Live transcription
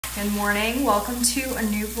Good morning, welcome to a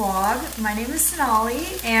new vlog. My name is Sonali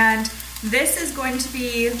and this is going to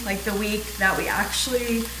be like the week that we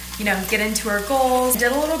actually, get into our goals. I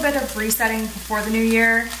did a little bit of resetting before the new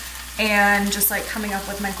year and just like coming up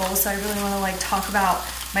with my goals. So I really want to like talk about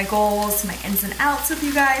my goals, my ins and outs with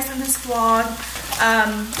you guys in this vlog.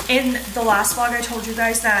 In the last vlog, I told you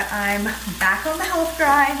guys that I'm back on the health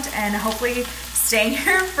grind and hopefully staying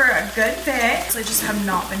here for a good bit. So I just have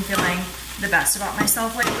not been feeling the best about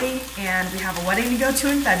myself lately, and we have a wedding to go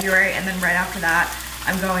to in February, and then right after that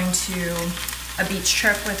I'm going to a beach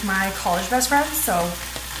trip with my college best friends. So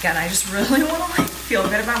again, I just really want to like feel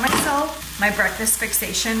good about myself. My breakfast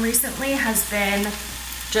fixation recently has been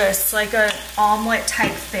just like an omelet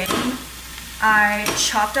type thing. I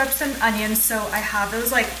chopped up some onions, so I have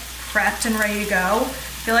those like prepped and ready to go.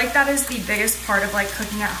 I feel like that is the biggest part of like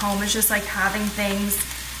cooking at home, is just like having things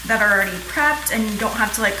that are already prepped and you don't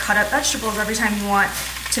have to like cut up vegetables every time you want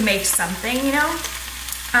to make something,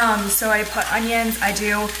 So I put onions, I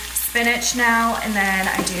do spinach now, and then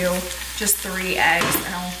I do just 3 eggs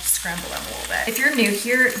and I'll scramble them a little bit. If you're new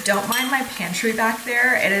here, don't mind my pantry back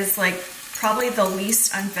there. It is like probably the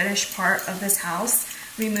least unfinished part of this house.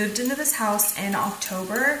 We moved into this house in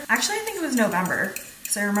October. Actually, I think it was November,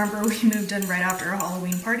 because I remember we moved in right after a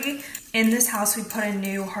Halloween party. In this house, we put in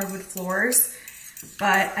new hardwood floors,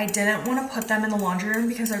 but I didn't want to put them in the laundry room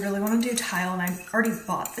because I really want to do tile, and I already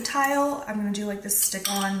bought the tile. I'm going to do like this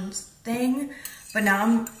stick-on thing, but now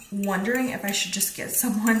I'm wondering if I should just get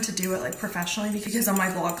someone to do it like professionally, because on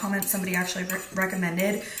my blog comments, somebody actually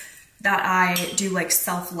recommended that I do like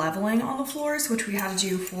self-leveling on the floors, which we had to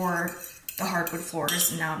do for the hardwood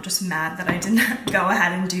floors, and now I'm just mad that I didn't go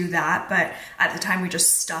ahead and do that. But at the time we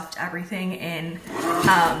just stuffed everything in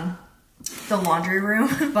the laundry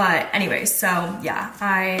room. But anyway, so yeah,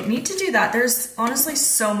 I need to do that. There's honestly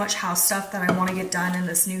so much house stuff that I want to get done in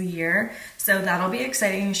this new year, so that'll be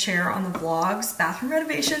exciting to share on the vlogs. Bathroom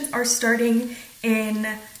renovations are starting in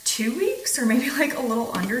 2 weeks, or maybe like a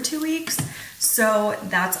little under 2 weeks, so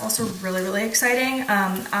that's also really exciting.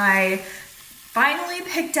 I finally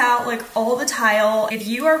picked out like all the tile. If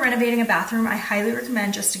you are renovating a bathroom, I highly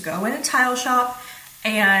recommend just to go in a tile shop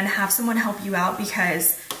and have someone help you out,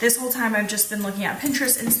 because this whole time I've just been looking at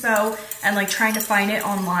Pinterest inspo and like trying to find it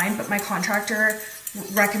online, but my contractor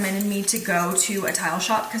recommended me to go to a tile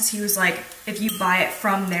shop because he was like, if you buy it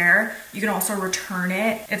from there, you can also return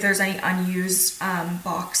it if there's any unused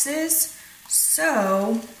boxes.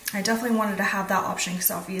 So I definitely wanted to have that option, because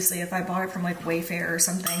obviously if I bought it from like Wayfair or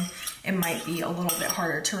something, it might be a little bit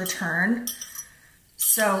harder to return.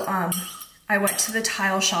 So I went to the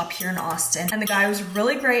tile shop here in Austin, and the guy was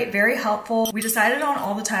really great, very helpful. We decided on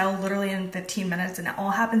all the tile literally in 15 minutes, and it all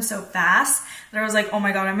happened so fast that I was like, oh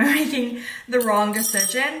my God, am I making the wrong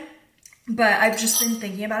decision? But I've just been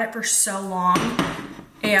thinking about it for so long,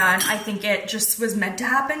 and I think it just was meant to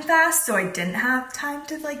happen fast, so I didn't have time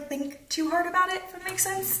to like think too hard about it, if that makes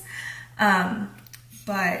sense.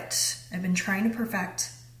 But I've been trying to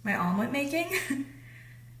perfect my omelet making.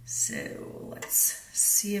 So let's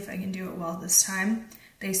see if I can do it well this time.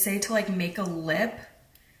 They say to like make a lip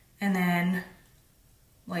and then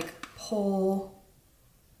like pull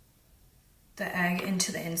the egg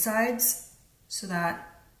into the insides so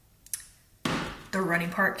that the runny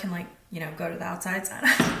part can like, go to the outsides.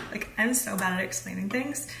 Like, I'm so bad at explaining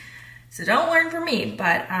things. So don't learn from me,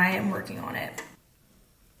 but I am working on it.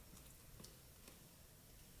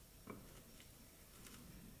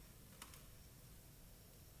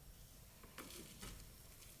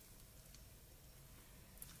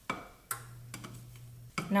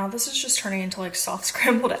 Now this is just turning into like soft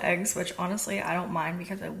scrambled eggs, which honestly I don't mind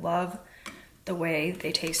because I love the way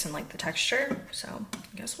they taste and like the texture. So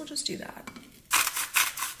I guess we'll just do that.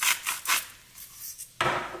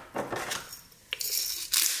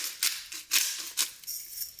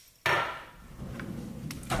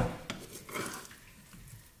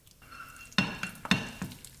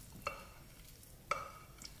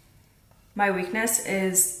 My weakness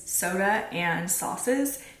is soda and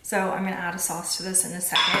sauces, so I'm gonna add a sauce to this in a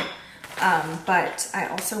second. But I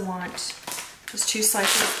also want just 2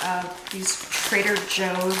 slices of these Trader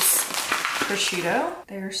Joe's prosciutto.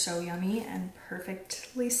 They are so yummy and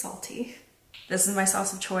perfectly salty. This is my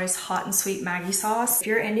sauce of choice, hot and sweet Maggi sauce. If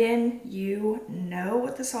you're Indian, you know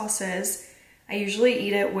what the sauce is. I usually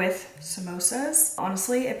eat it with samosas.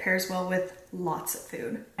 Honestly, it pairs well with lots of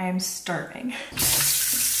food. I am starving.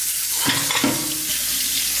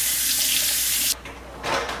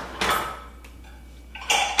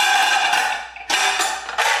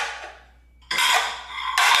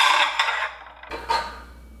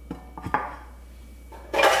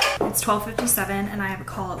 it's 12:57 and I have a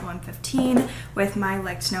call at 1:15 with my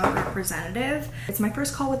Like to Know It representative. It's my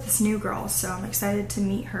first call with this new girl, so I'm excited to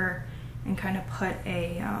meet her and kind of put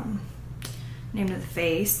a name to the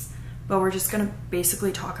face. But we're just gonna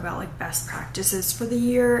basically talk about like best practices for the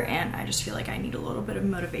year, and I just feel like I need a little bit of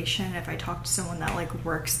motivation. If I talk to someone that like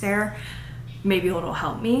works there, maybe it'll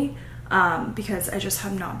help me, because I just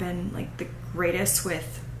have not been like the greatest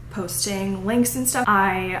with posting links and stuff.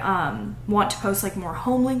 I want to post like more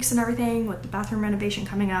home links and everything with the bathroom renovation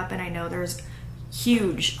coming up, and I know there's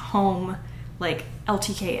huge home like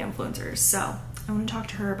LTK influencers, so I want to talk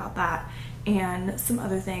to her about that and some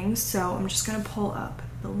other things. So I'm just gonna pull up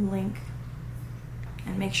the link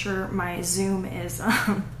and make sure my Zoom is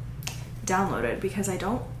downloaded, because I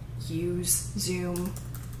don't use Zoom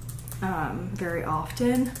very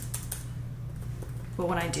often, but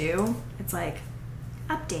when I do, it's like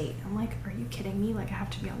update. I'm like, are you kidding me? Like, I have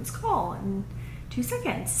to be on this call in 2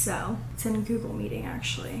 seconds. So it's in Google Meeting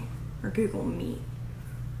actually, or Google Meet.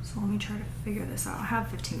 So let me try to figure this out. I have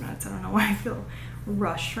 15 minutes. I don't know why I feel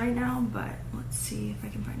rushed right now, but let's see if I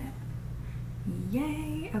can find it.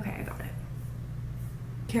 Yay. Okay, I got it.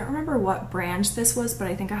 Can't remember what brand this was, but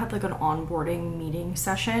I think I had like an onboarding meeting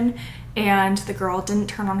session and the girl didn't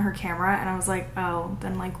turn on her camera, and I was like, oh,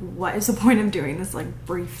 then like what is the point of doing this like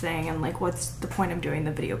brief thing, and like what's the point of doing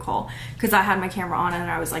the video call? Because I had my camera on and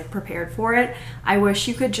I was like prepared for it. I wish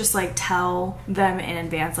you could just like tell them in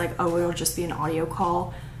advance like, oh, it'll just be an audio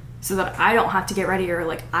call, so that I don't have to get ready, or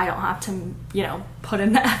like I don't have to, you know, put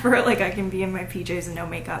in the effort. Like I can be in my PJs and no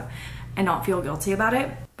makeup and not feel guilty about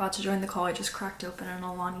it. About to join the call. I just cracked open an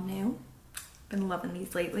Alani Nu. Been loving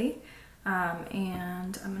these lately.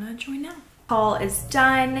 And I'm gonna join now. Call is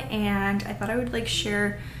done, and I thought I would like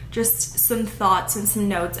share just some thoughts and some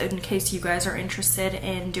notes in case you guys are interested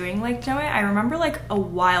in doing Like to Know It. I remember like a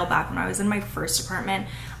while back when I was in my first apartment,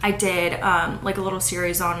 I did like a little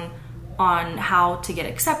series on how to get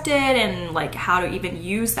accepted and like how to even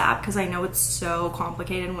use the app, because I know it's so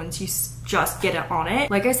complicated once you just get it on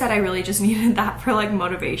it. Like I said, I really just needed that for like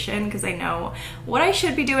motivation, because I know what I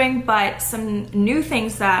should be doing. But some new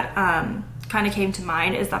things that kind of came to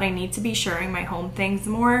mind is that I need to be sharing my home things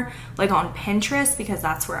more like on Pinterest, because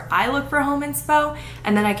that's where I look for home inspo,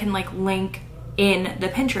 and then I can like link in the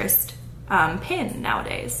Pinterest pin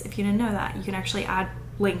nowadays. If you didn't know that, you can actually add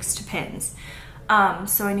links to pins.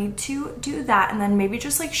 So I need to do that, and then maybe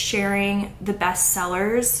just like sharing the best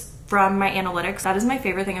sellers from my analytics. That is my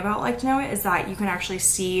favorite thing about Like to Know It, is that you can actually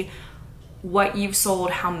see what you've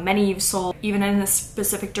sold, how many you've sold, even in a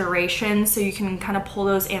specific duration. So you can kind of pull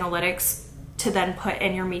those analytics to then put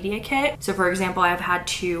in your media kit. So for example, I've had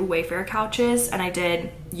 2 Wayfair couches and I did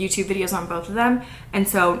YouTube videos on both of them. And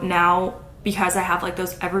so now, because I have like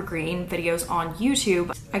those evergreen videos on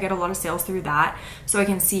YouTube, I get a lot of sales through that. So I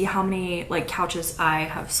can see how many like couches I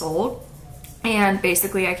have sold. And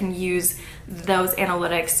basically I can use those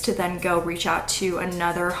analytics to then go reach out to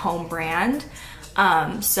another home brand.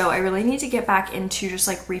 So I really need to get back into just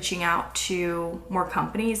like reaching out to more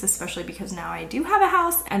companies, especially because now I do have a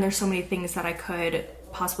house and there's so many things that I could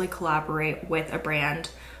possibly collaborate with a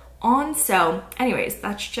brand on. So anyways,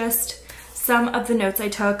 that's just some of the notes I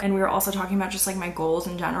took, and we were also talking about just like my goals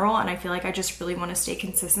in general, and I feel like I just really want to stay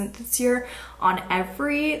consistent this year on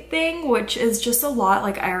everything, which is just a lot.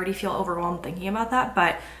 Like I already feel overwhelmed thinking about that,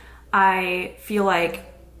 but I feel like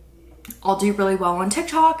I'll do really well on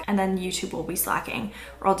TikTok and then YouTube will be slacking,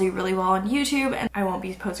 or I'll do really well on YouTube and I won't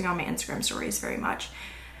be posting on my Instagram stories very much,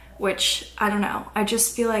 which I don't know. I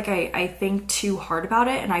just feel like I think too hard about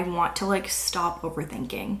it and I want to like stop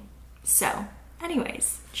overthinking. So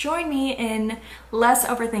anyways, join me in less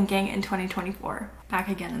overthinking in 2024. Back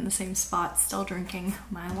again in the same spot, still drinking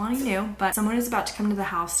my Alani Nu, but someone is about to come to the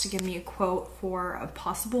house to give me a quote for a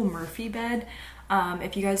possible Murphy bed.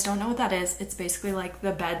 If you guys don't know what that is, it's basically like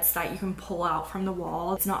the beds that you can pull out from the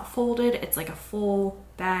wall. It's not folded, it's like a full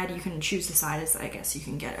bed. You can choose the size. I guess you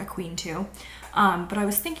can get a queen too. But I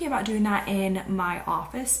was thinking about doing that in my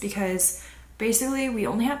office, because basically we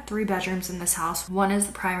only have 3 bedrooms in this house. One is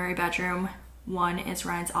the primary bedroom, one is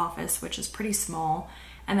Ryan's office, which is pretty small,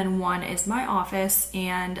 and then one is my office,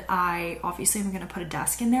 and I obviously am gonna put a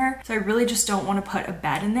desk in there. So I really just don't wanna put a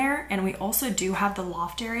bed in there. And we also do have the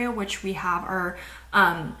loft area, which we have our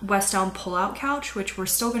West Elm pull-out couch, which we're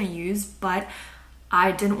still gonna use, but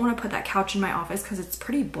I didn't wanna put that couch in my office because it's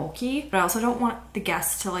pretty bulky, but I also don't want the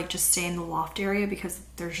guests to like just stay in the loft area because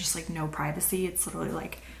there's just like no privacy. It's literally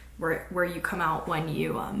like where you come out when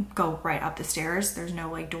you go right up the stairs. There's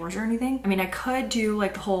no like doors or anything. I mean, I could do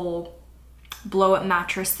like the whole blow up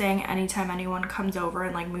mattress thing anytime anyone comes over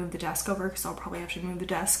and like move the desk over, because I'll probably have to move the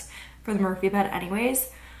desk for the Murphy bed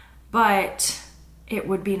anyways. but it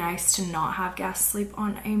would be nice to not have guests sleep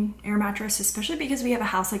on an air mattress, especially because we have a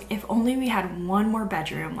house. Like, if only we had one more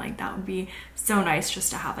bedroom, like that would be so nice,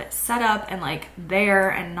 just to have it set up and like there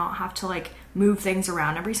and not have to like move things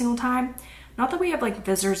around every single time. Not that we have like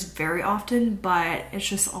visitors very often, but it's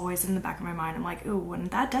just always in the back of my mind. I'm like, oh, when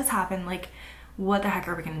that does happen, like what the heck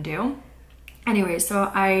are we gonna do? Anyway,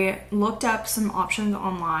 so I looked up some options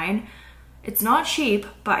online. It's not cheap,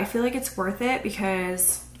 but I feel like it's worth it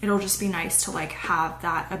because it'll just be nice to like have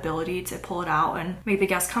that ability to pull it out and make the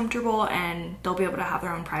guests comfortable, and they'll be able to have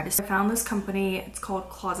their own privacy. I found this company, it's called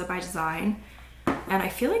Closet by Design, and I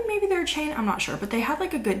feel like maybe they're a chain, I'm not sure, but they had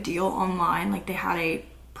like a good deal online. Like, they had a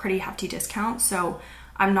pretty hefty discount, so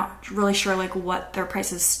I'm not really sure like what their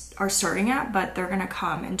prices are starting at, but they're gonna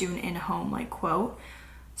come and do an in-home like quote.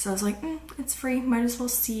 So I was like, it's free, might as well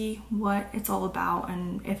see what it's all about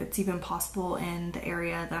and if it's even possible in the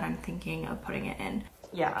area that I'm thinking of putting it in.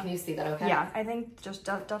 Yeah. Can you see that okay? Yeah, I think just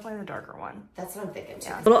definitely the darker one. That's what I'm thinking too.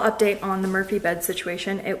 Yeah. Little update on the Murphy bed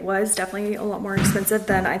situation. It was definitely a lot more expensive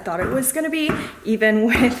than I thought it was gonna be, even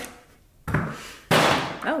with,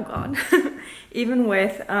 oh God. Even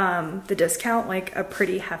with the discount, like a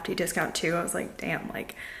pretty hefty discount too. I was like, damn,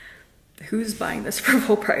 like who's buying this for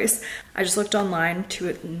full price? I just looked online to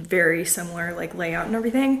a very similar like layout and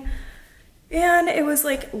everything, and it was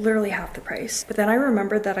like literally half the price. But then I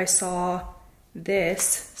remembered that I saw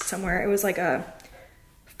this somewhere. It was like a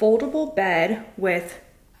foldable bed with,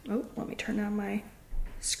 oh, let me turn down my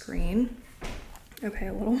screen. Okay,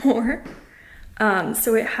 a little more.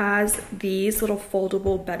 So it has these little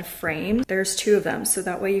foldable bed frames. There's 2 of them, so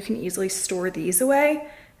that way you can easily store these away.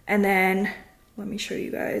 And then let me show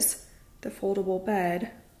you guys the foldable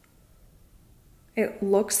bed. It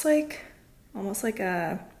looks like almost like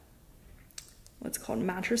a, what's it called,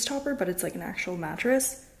 mattress topper, but it's like an actual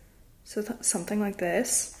mattress. So something like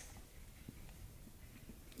this.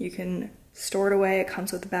 You can store it away. It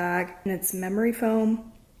comes with a bag, and it's memory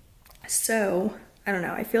foam. So I don't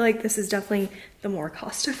know, I feel like this is definitely the more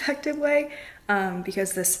cost-effective way,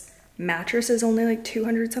 because this mattress is only like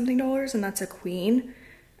 $200 something, and that's a queen,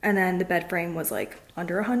 and then the bed frame was like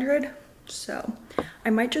under 100. So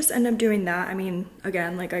I might just end up doing that. I mean,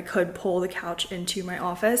 again, like I could pull the couch into my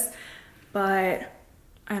office, but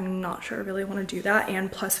I'm not sure I really want to do that. And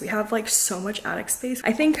plus we have like so much attic space.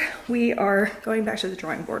 I think we are going back to the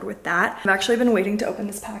drawing board with that. I've actually been waiting to open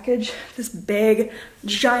this package, this big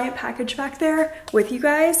giant package back there with you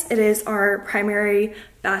guys. It is our primary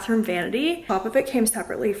bathroom vanity. Top of it came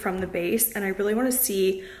separately from the base, and I really want to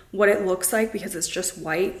see what it looks like because it's just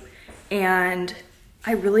white, and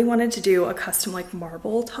I really wanted to do a custom like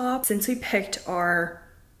marble top. Since we picked our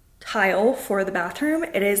tile for the bathroom,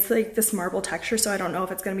 it is like this marble texture, so I don't know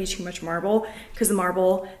if it's gonna be too much marble, because the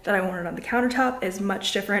marble that I wanted on the countertop is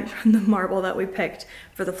much different from the marble that we picked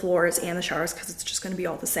for the floors and the showers, because it's just gonna be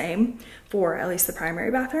all the same for at least the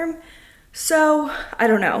primary bathroom. So I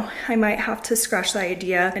don't know, I might have to scratch that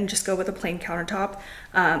idea and just go with a plain countertop.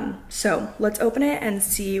 So let's open it and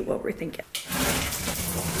see what we're thinking.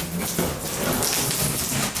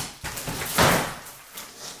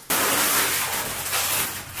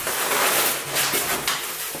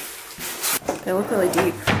 They look really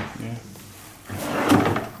deep. Yeah.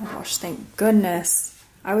 Oh gosh, thank goodness.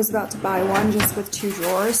 I was about to buy one just with 2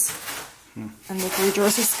 drawers. And the 3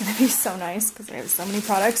 drawers is gonna be so nice because I have so many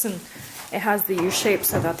products, and it has the U shape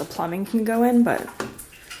so that the plumbing can go in, but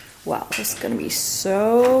wow, this is gonna be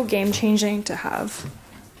so game changing to have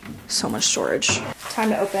so much storage. Time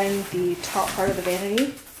to open the top part of the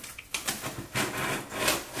vanity.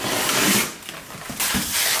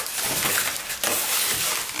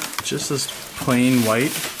 Just this plain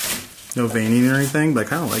white, no veining or anything, but I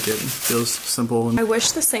kind of like it. It feels simple. I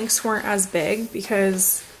wish the sinks weren't as big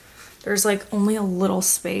because there's like only a little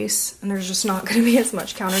space and there's just not going to be as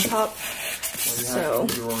much countertop. So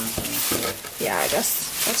yeah, I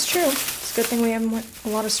guess that's true. It's a good thing we have a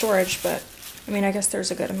lot of storage, but I mean, I guess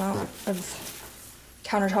there's a good amount of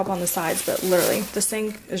countertop on the sides, but literally the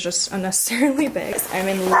sink is just unnecessarily big. I'm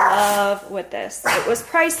in love with this. It was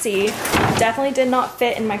pricey, definitely did not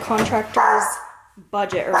fit in my contractor's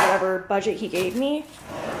budget or whatever budget he gave me.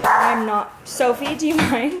 I'm not, Sophie, do you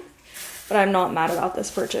mind? But I'm not mad about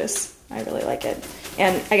this purchase. I really like it.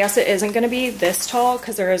 And I guess it isn't gonna be this tall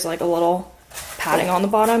because there is like a little padding on the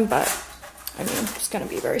bottom, but I mean, it's gonna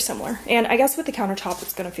be very similar. And I guess with the countertop,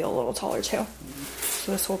 it's gonna feel a little taller too.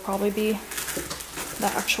 So this will probably be the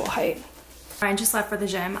actual height. Ryan just left for the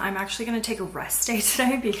gym. I'm actually gonna take a rest day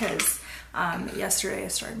today because yesterday I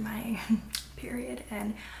started my period,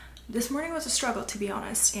 and This morning was a struggle, to be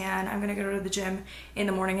honest, and I'm gonna go to the gym in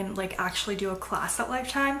the morning and like actually do a class at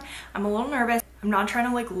Lifetime. I'm a little nervous. I'm not trying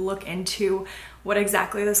to like look into what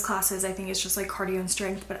exactly this class is. I think it's just like cardio and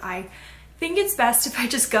strength, but I think it's best if I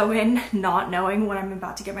just go in not knowing what I'm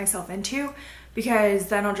about to get myself into, because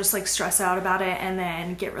then I'll just like stress out about it and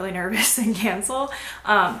then get really nervous and cancel.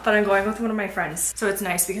 But I'm going with one of my friends, so it's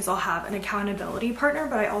nice because I'll have an accountability partner.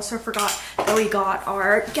 But I also forgot that we got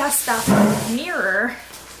our guest bathroom mirror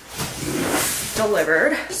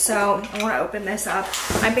delivered, so I want to open this up.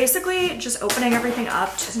 I'm basically just opening everything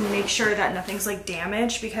up just to make sure that nothing's like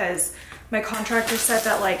damaged, because my contractor said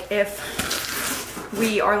that like if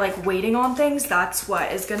we are like waiting on things, that's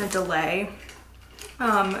what is going to delay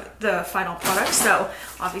the final product. So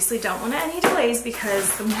obviously don't want any delays,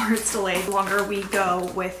 because the more it's delayed, the longer we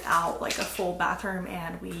go without like a full bathroom,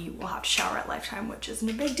 and we will have to shower at Lifetime, which isn't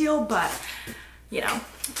a big deal, but you know,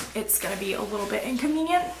 it's gonna be a little bit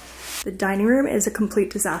inconvenient. The dining room is a complete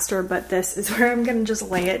disaster, but this is where I'm gonna just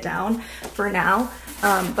lay it down for now.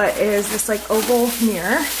 But it is this like oval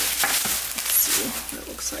mirror. Let's see what it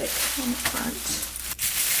looks like on the front.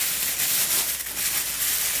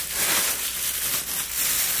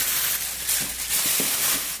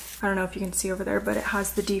 I don't know if you can see over there, but it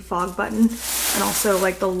has the defog button and also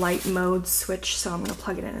like the light mode switch. So I'm gonna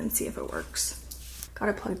plug it in and see if it works. Got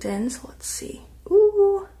it plugged in, so let's see.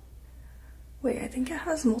 Ooh, wait, I think it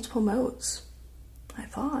has multiple modes. I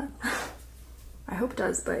thought. I hope it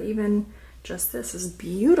does, but even just this is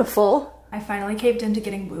beautiful. I finally caved into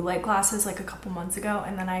getting blue light glasses like a couple months ago,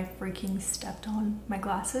 and then I freaking stepped on my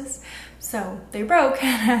glasses. So they broke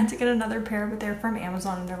and I had to get another pair, but they're from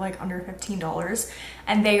Amazon and they're like under $15.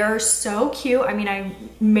 And they are so cute. I mean, I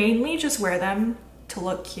mainly just wear them to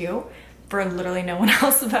look cute for literally no one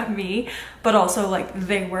else but me, but also like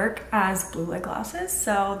they work as blue light glasses,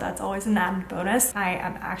 so that's always an added bonus. I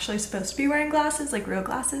am actually supposed to be wearing glasses, like real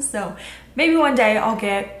glasses, so maybe one day I'll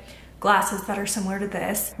get glasses that are similar to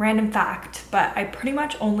this. Random fact, but I pretty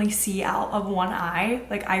much only see out of one eye.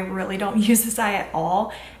 Like I really don't use this eye at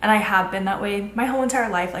all, and I have been that way my whole entire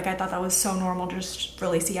life. Like I thought that was so normal, just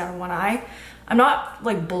really see out of one eye. I'm not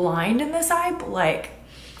like blind in this eye, but like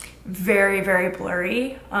very, very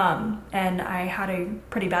blurry. And I had a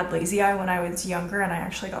pretty bad lazy eye when I was younger, and I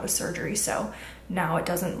actually got a surgery, so now it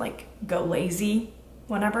doesn't like go lazy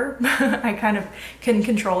whenever. I kind of can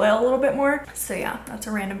control it a little bit more. So yeah, that's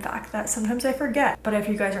a random fact that sometimes I forget. But if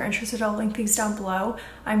you guys are interested, I'll link these down below.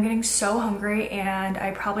 I'm getting so hungry, and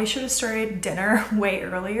I probably should have started dinner way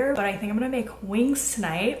earlier, but I think I'm gonna make wings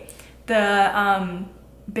tonight. The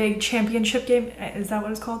big championship game, is that what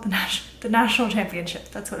it's called? The national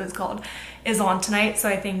championship, that's what it's called, is on tonight, so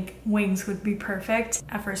I think wings would be perfect.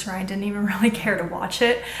 At first Ryan didn't even really care to watch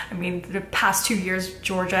it. I mean, the past 2 years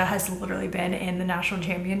Georgia has literally been in the national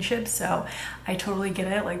championship, so I totally get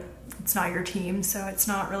it. Like, it's not your team, so it's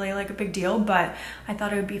not really like a big deal, but I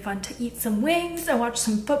thought it would be fun to eat some wings and watch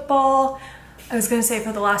some football. I was gonna say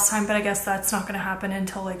for the last time, but I guess that's not gonna happen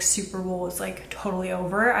until like Super Bowl is like totally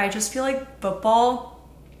over. I just feel like football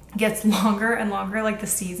gets longer and longer, like the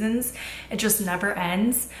seasons, it just never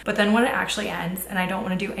ends. But then when it actually ends and I don't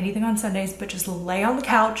want to do anything on Sundays but just lay on the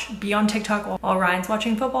couch, be on TikTok while Ryan's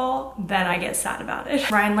watching football, then I get sad about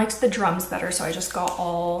it. Ryan likes the drums better, so I just got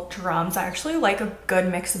all drums. I actually like a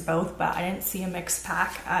good mix of both, but I didn't see a mixed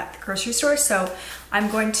pack at the grocery store, so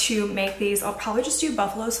I'm going to make these. I'll probably just do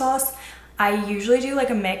buffalo sauce. I usually do like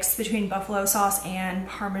a mix between buffalo sauce and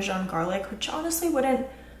Parmesan garlic, which honestly wouldn't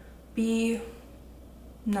be,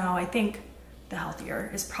 no, I think the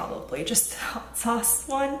healthier is probably just the hot sauce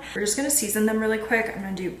one. We're just gonna season them really quick. I'm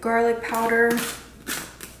gonna do garlic powder,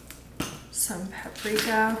 some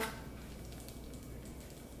paprika.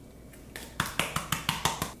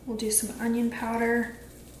 We'll do some onion powder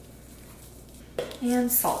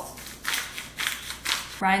and salt.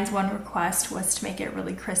 Ryan's one request was to make it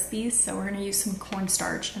really crispy, so we're gonna use some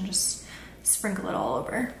cornstarch and just sprinkle it all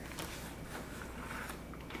over.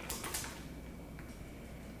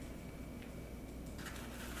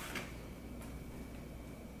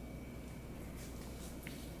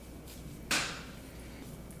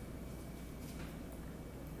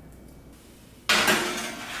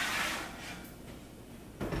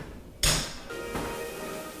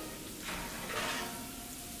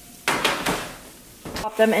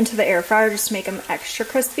 Pop them into the air fryer just to make them extra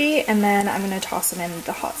crispy, and then I'm gonna toss them in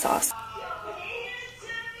the hot sauce.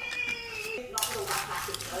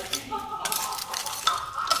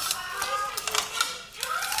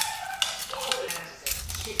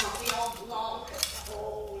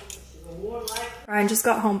 Ryan just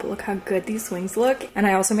got home, but look how good these wings look. And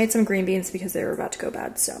I also made some green beans because they were about to go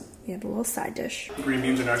bad, so we have a little side dish. Green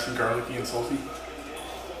beans are nice and garlicky and salty.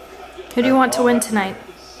 Who do you want to win tonight?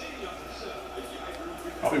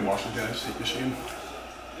 Probably Washington. I just hate Michigan.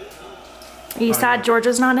 Are you sad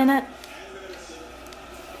Georgia's not in it?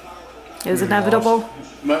 It was inevitable.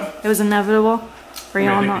 What? It was inevitable. For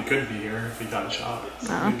y'all not. He could be here if he got a shot.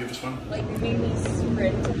 You give this one. Like maybe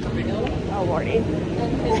sprint to final. Oh, lordy.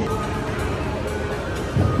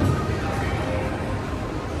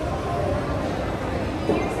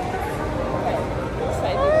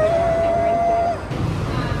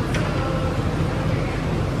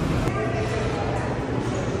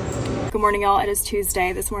 Good morning, y'all. It is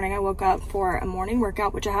Tuesday. This morning I woke up for a morning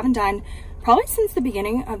workout, which I haven't done probably since the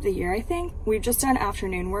beginning of the year, I think. We've just done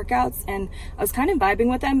afternoon workouts and I was kind of vibing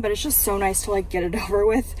with them, but it's just so nice to like get it over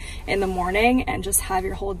with in the morning and just have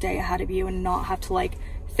your whole day ahead of you and not have to like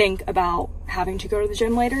think about having to go to the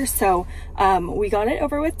gym later. So we got it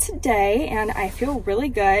over with today and I feel really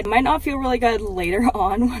good. Might not feel really good later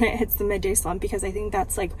on when it hits the midday slump because I think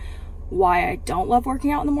that's like why I don't love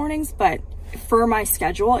working out in the mornings, but for my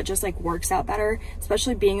schedule it just like works out better,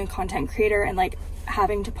 especially being a content creator and like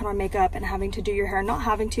having to put on makeup and having to do your hair. Not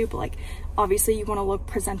having to, but like obviously you want to look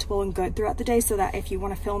presentable and good throughout the day so that if you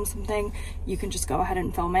want to film something you can just go ahead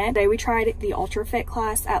and film it. Today we tried the Ultra Fit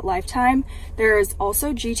class at Lifetime. There's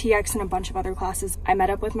also GTX and a bunch of other classes. I met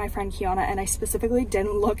up with my friend Kiana and I specifically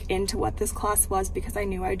didn't look into what this class was because I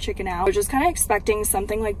knew I'd chicken out. I was just kind of expecting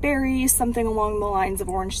something like berries, something along the lines of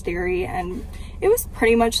Orange Theory, and it was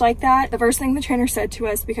pretty much like that. The first thing the trainer said to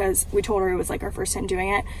us, because we told her it was like our first time doing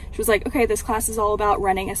it, she was like, okay, this class is all about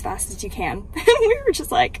running as fast as you can. And we were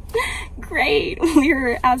just like, great. We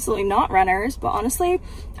were absolutely not runners, but honestly,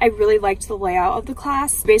 I really liked the layout of the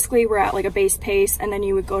class. Basically, we're at like a base pace and then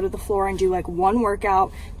you would go to the floor and do like one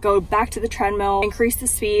workout, go back to the treadmill, increase the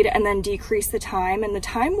speed and then decrease the time. And the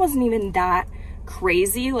time wasn't even that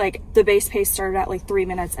crazy. Like the base pace started at like 3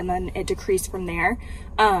 minutes and then it decreased from there.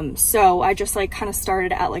 So I just like kind of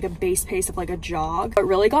started at like a base pace of like a jog. What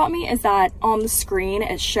really got me is that on the screen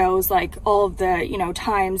it shows like all of the, you know,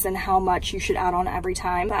 times and how much you should add on every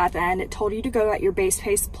time. But at the end it told you to go at your base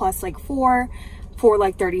pace plus like 4 for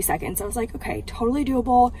like 30 seconds. I was like, okay, totally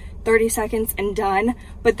doable, 30 seconds and done.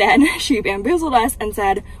 But then she bamboozled us and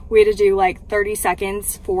said we had to do like 30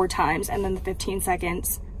 seconds 4 times and then the 15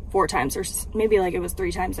 seconds 4 times, or maybe like it was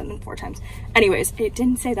 3 times and then 4 times. Anyways, it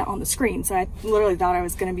didn't say that on the screen, so I literally thought I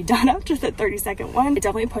was gonna be done after the 30-second one. It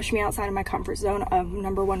definitely pushed me outside of my comfort zone of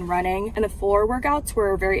 #1 running. And the floor workouts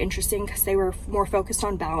were very interesting because they were more focused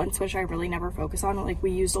on balance, which I really never focus on. Like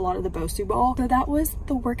we used a lot of the Bosu ball. So that was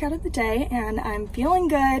the workout of the day and I'm feeling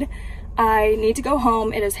good. I need to go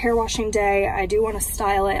home. It is hair washing day. I do want to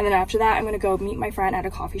style it. And then after that, I'm going to go meet my friend at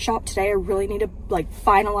a coffee shop. Today, I really need to like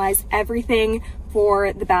finalize everything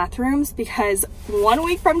for the bathrooms because 1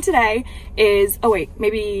 week from today is, oh wait,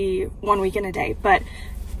 maybe 1 week and a day. But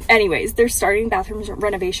anyways, they're starting bathroom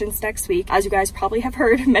renovations next week. As you guys probably have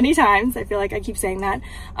heard many times. I feel like I keep saying that.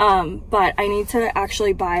 But I need to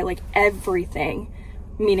actually buy like everything,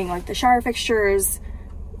 meaning like the shower fixtures,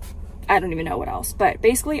 I don't even know what else, but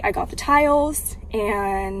basically I got the tiles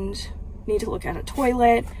and need to look at a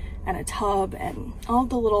toilet and a tub and all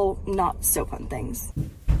the little not so fun things.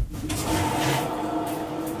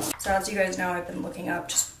 So as you guys know, I've been looking up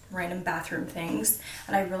just random bathroom things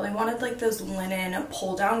and I really wanted like those linen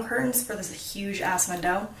pull down curtains for this huge ass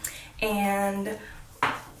window, and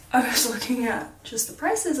I was looking at just the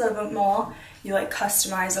prices of them all. You like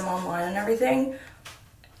customize them online and everything.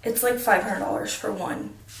 It's like $500 for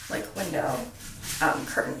one like window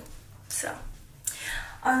curtain. So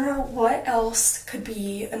I don't know what else could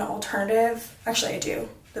be an alternative. Actually I do,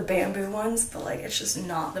 the bamboo ones, but like it's just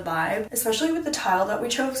not the vibe, especially with the tile that we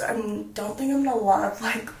chose. I don't think I'm gonna love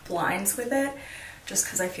like blinds with it just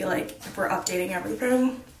because I feel like if we're updating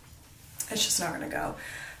everything it's just not gonna go.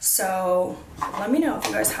 So let me know if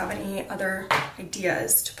you guys have any other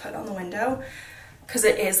ideas to put on the window, because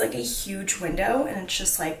it is like a huge window and it's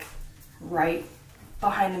just like right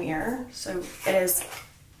behind the mirror, so it is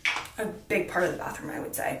a big part of the bathroom, I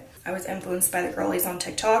would say. I was influenced by the girlies on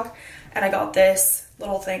TikTok and I got this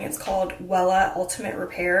little thing. It's called Wella Ultimate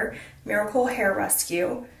Repair Miracle Hair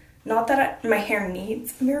Rescue. Not that my hair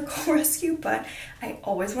needs a miracle rescue, but I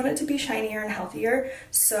always want it to be shinier and healthier.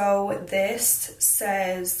 So this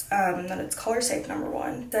says that it's color safe,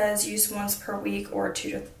 #1. It says use once per week or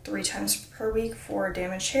 2 to 3 times per week for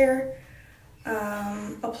damaged hair.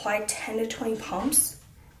 Apply 10 to 20 pumps.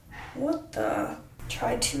 What the?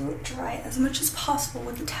 Try to dry it as much as possible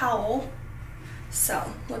with a towel. So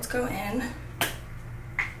let's go in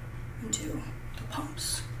into the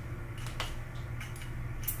pumps.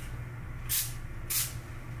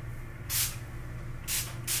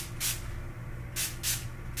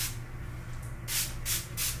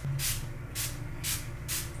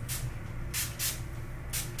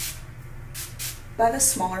 Buy the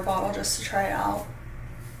smaller bottle just to try it out.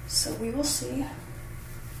 So we will see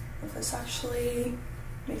if this actually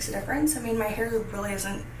makes a difference. I mean, my hair really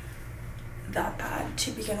isn't that bad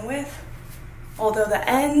to begin with. Although the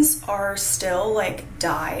ends are still like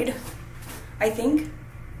dyed. I think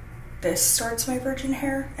this starts my virgin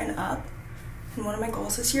hair and up. And one of my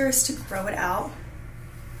goals this year is to grow it out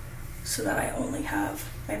so that I only have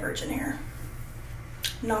my virgin hair.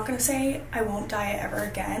 I'm not gonna say I won't dye it ever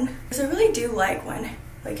again, because I really do like when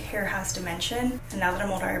like hair has dimension. And now that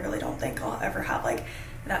I'm older, I really don't think I'll ever have like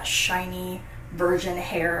that shiny virgin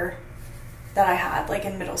hair that I had like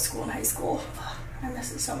in middle school and high school. Ugh, I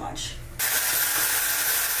miss it so much.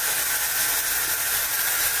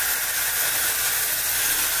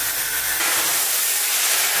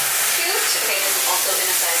 Cute. Okay, this is also in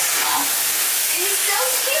a size small. And it's so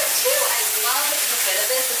cute too. I love the fit of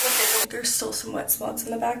this. This one fits. There's still some wet spots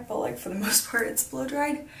in the back, but like for the most part it's blow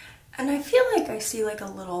dried. And I feel like I see like a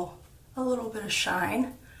little bit of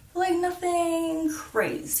shine, but like nothing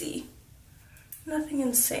crazy, nothing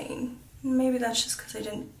insane. Maybe that's just because I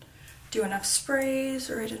didn't do enough sprays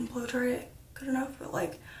or I didn't blow dry it good enough, but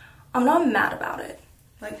like I'm not mad about it.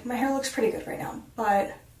 Like my hair looks pretty good right now,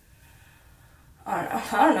 but I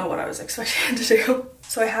don't know what I was expecting to do.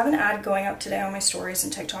 So I have an ad going up today on my stories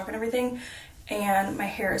and TikTok and everything, and my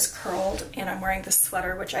hair is curled and I'm wearing this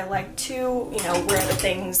sweater, which I like to, you know, wear the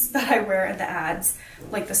things that I wear in the ads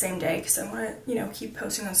like the same day, because I want to, you know, keep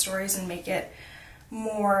posting on stories and make it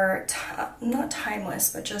more, not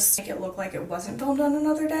timeless, but just make it look like it wasn't filmed on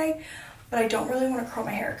another day. But I don't really want to curl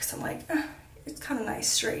my hair because I'm like, it's kind of nice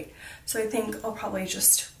straight. So I think I'll probably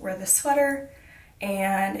just wear this sweater,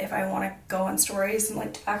 and if I want to go on stories and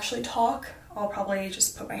like actually talk, I'll probably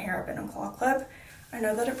just put my hair up in a claw clip. I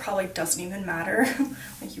know that it probably doesn't even matter.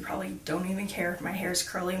 Like you probably don't even care if my hair is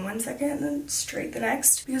curly in 1 second and then straight the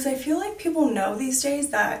next. Because I feel like people know these days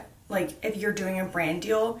that like if you're doing a brand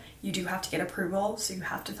deal, you do have to get approval, so you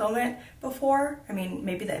have to film it before. I mean,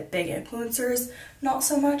 maybe the big influencers, not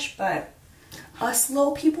so much, but us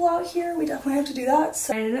little people out here, we definitely have to do that.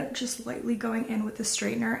 So I ended up just lightly going in with the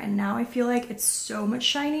straightener, and now I feel like it's so much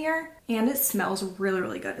shinier and it smells really,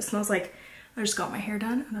 really good. It smells like I just got my hair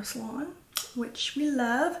done in a salon, which we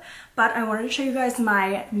love. But I wanted to show you guys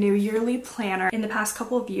my new yearly planner. In the past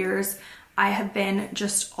couple of years, I have been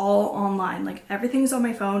just all online. Like everything's on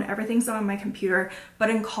my phone, everything's on my computer. But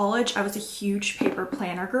in college, I was a huge paper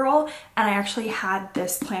planner girl, and I actually had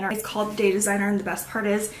this planner. It's called Day Designer, and the best part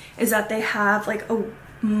is that they have like a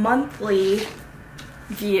monthly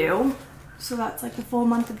view. So that's like the full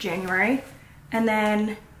month of January. And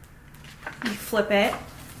then you flip it,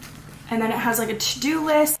 and then it has like a to-do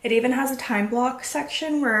list. It even has a time block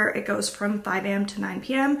section where it goes from 5 a.m. to 9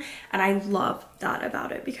 p.m. And I love that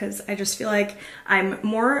about it, because I just feel like I'm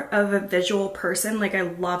more of a visual person. Like I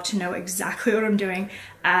love to know exactly what I'm doing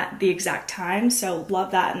at the exact time. So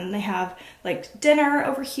love that. And they have like dinner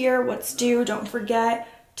over here, what's due, don't forget.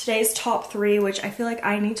 Today's top 3, which I feel like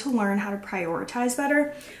I need to learn how to prioritize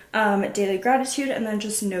better. Daily gratitude, and then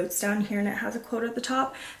just notes down here, and it has a quote at the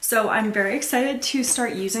top. So I'm very excited to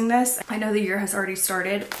start using this. I know the year has already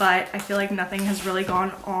started, but I feel like nothing has really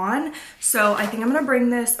gone on. So I think I'm gonna bring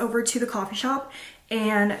this over to the coffee shop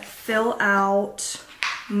and fill out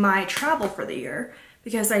my travel for the year,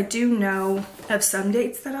 because I do know of some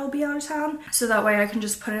dates that I'll be out of town. So that way I can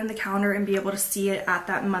just put it in the calendar and be able to see it at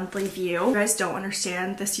that monthly view. You guys don't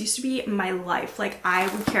understand, this used to be my life. Like I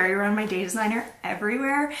would carry around my Day Designer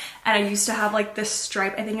everywhere, and I used to have like this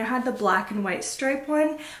stripe. I think I had the black and white stripe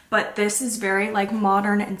one, but this is very like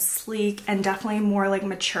modern and sleek and definitely more like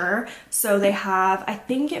mature. So they have, I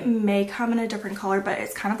think it may come in a different color, but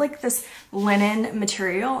it's kind of like this linen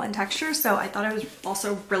material and texture. So I thought it was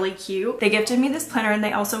also really cute. They gifted me this planner, and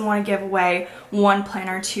they also want to give away one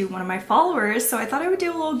planner to one of my followers. So I thought I would do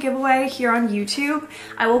a little giveaway here on YouTube.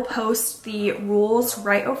 I will post the rules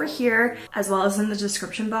right over here as well as in the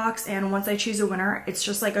description box. And once I choose a winner, it's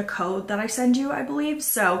just like a code that I send you, I believe.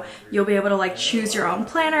 So you'll be able to like choose your own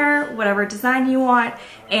planner, whatever design you want,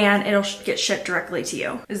 and it'll get shipped directly to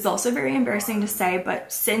you. This is also very embarrassing to say,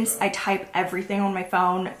 but since I type everything on my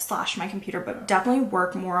phone / my computer, but definitely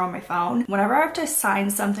work more on my phone, whenever I have to sign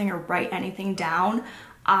something or write anything down,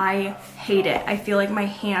 I hate it. I feel like my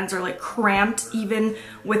hands are like cramped even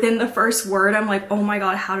within the first word. I'm like, oh my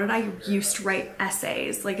god, how did I used to write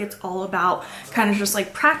essays? Like it's all about kind of just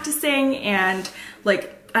like practicing and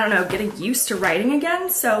like I don't know, getting used to writing again.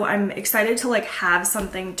 So I'm excited to like have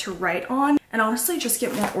something to write on and honestly just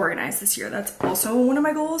get more organized this year. That's also one of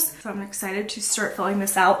my goals. So I'm excited to start filling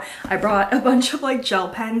this out. I brought a bunch of like gel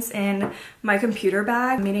pens in my computer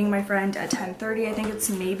bag. I'm meeting my friend at 10:30. I think it's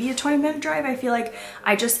maybe a 20-minute drive. I feel like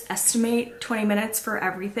I just estimate 20 minutes for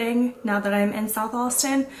everything now that I'm in South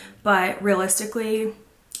Austin, but realistically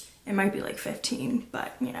it might be like 15,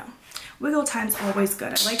 but you know. Wiggle time's always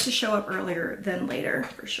good. I like to show up earlier than later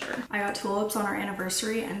for sure. I got tulips on our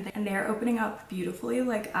anniversary and they're opening up beautifully.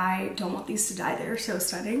 Like I don't want these to die. They're so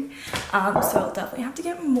stunning. So I'll definitely have to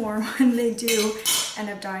get more when they do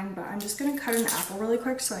end up dying, but I'm just gonna cut an apple really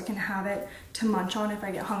quick so I can have it to munch on if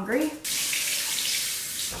I get hungry.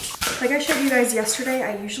 Like I showed you guys yesterday,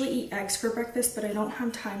 I usually eat eggs for breakfast, but I don't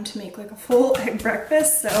have time to make like a full egg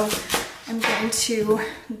breakfast. So I'm going to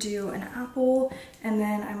do an apple and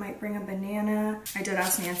then I might bring a banana. I did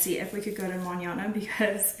ask Nancy if we could go to Manana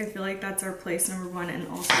because I feel like that's our place #1, and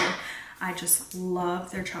also I just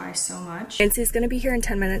love their chai so much. Nancy's gonna be here in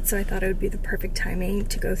 10 minutes, so I thought it would be the perfect timing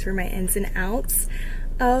to go through my ins and outs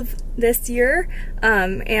of this year.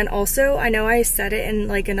 And also I know I said it in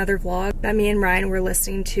like another vlog that me and Ryan were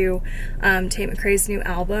listening to Tate McRae's new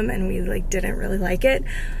album and we like didn't really like it.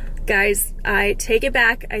 Guys, I take it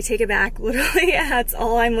back. Literally, that's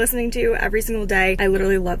all I'm listening to every single day. I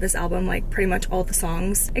literally love this album, like pretty much all the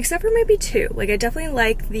songs, except for maybe 2. Like I definitely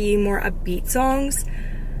like the more upbeat songs,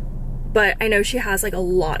 but I know she has like a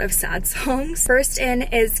lot of sad songs. First in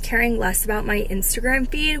is caring less about my Instagram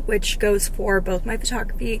feed, which goes for both my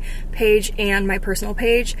photography page and my personal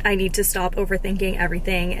page. I need to stop overthinking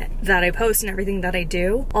everything that I post and everything that I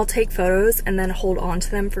do. I'll take photos and then hold on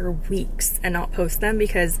to them for weeks and not post them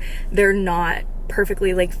because they're not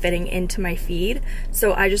perfectly like fitting into my feed.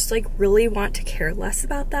 So I just like really want to care less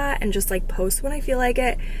about that and just like post when I feel like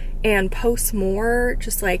it, and post more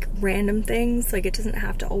just like random things. Like it doesn't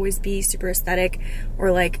have to always be super aesthetic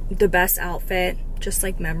or like the best outfit, just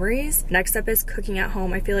like memories. Next up is cooking at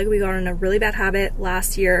home. I feel like we got in a really bad habit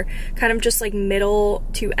last year, kind of just like middle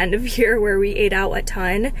to end of year, where we ate out a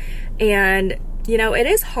ton. And you know, it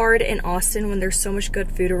is hard in Austin when there's so much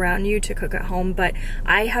good food around you to cook at home, but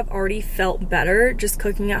I have already felt better just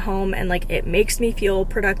cooking at home, and like it makes me feel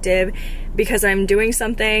productive because I'm doing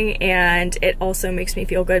something, and it also makes me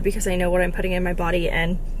feel good because I know what I'm putting in my body,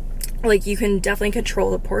 and like you can definitely control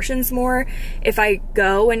the portions more. If I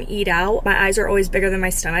go and eat out, my eyes are always bigger than my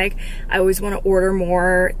stomach. I always want to order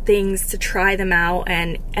more things to try them out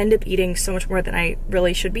and end up eating so much more than I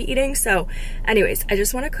really should be eating. So anyways, I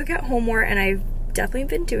just want to cook at home more, and I've definitely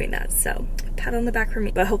been doing that, so pat on the back for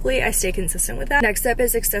me, but hopefully I stay consistent with that. Next up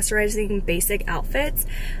is accessorizing basic outfits.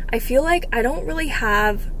 I feel like I don't really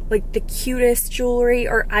have like the cutest jewelry,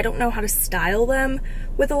 or I don't know how to style them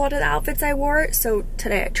with a lot of the outfits I wore. So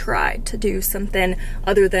today I tried to do something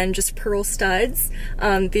other than just pearl studs.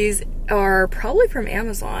 These are probably from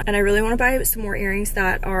Amazon, and I really want to buy some more earrings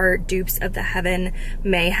that are dupes of the Heaven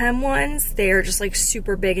Mayhem ones. They are just like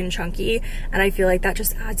super big and chunky, and I feel like that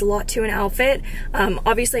just adds a lot to an outfit.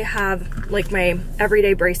 Obviously I have like my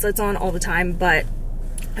everyday bracelets on all the time, but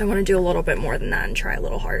I want to do a little bit more than that and try a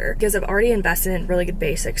little harder because I've already invested in really good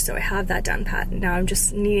basics, so I have that done pat. Now I'm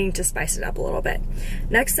just needing to spice it up a little bit.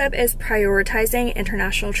 Next up is prioritizing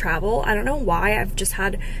international travel. I don't know why, I've just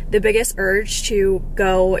had the biggest urge to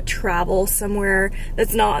go travel somewhere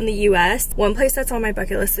that's not in the US. One place that's on my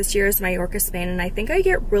bucket list this year is Mallorca, Spain, and I think I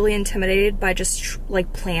get really intimidated by just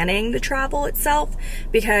like planning the travel itself,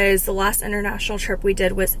 because the last international trip we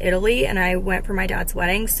did was Italy, and I went for my dad's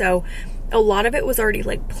wedding, so a lot of it was already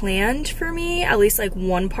like planned for me, at least like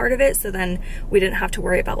one part of it, so then we didn't have to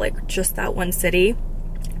worry about like just that one city.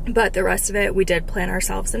 But the rest of it we did plan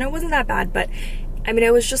ourselves, and it wasn't that bad, but I mean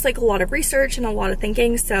it was just like a lot of research and a lot of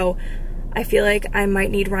thinking, so I feel like I might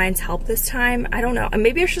need Ryan's help this time. I don't know. And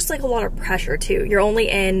maybe it's just like a lot of pressure too. You're only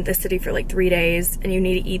in the city for like 3 days and you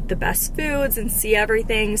need to eat the best foods and see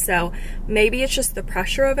everything. So maybe it's just the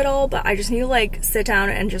pressure of it all, but I just need to like sit down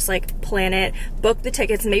and just like plan it, book the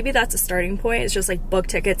tickets. Maybe that's a starting point. It's just like book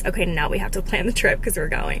tickets. Okay, now we have to plan the trip because we're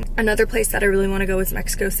going. Another place that I really want to go is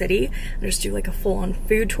Mexico City and just do like a full on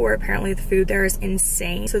food tour. Apparently the food there is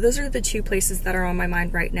insane. So those are the 2 places that are on my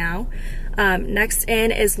mind right now. Next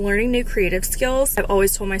in is learning new creative creative skills. I've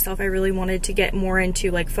always told myself I really wanted to get more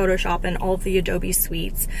into like Photoshop and all of the Adobe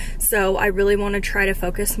suites. So I really want to try to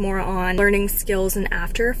focus more on learning skills in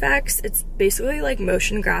After Effects. It's basically like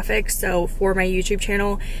motion graphics. So for my YouTube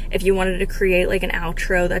channel, if you wanted to create like an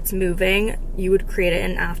outro that's moving, you would create it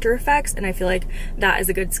in After Effects. And I feel like that is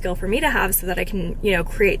a good skill for me to have so that I can, you know,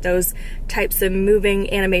 create those types of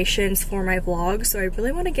moving animations for my vlogs. So I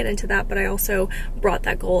really want to get into that, but I also brought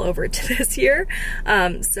that goal over to this year.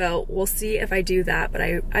 So we'll see if I do that, but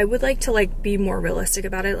I would like to like be more realistic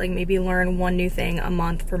about it, like maybe learn one new thing a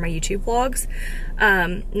month for my YouTube vlogs.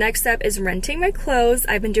 Next up is renting my clothes.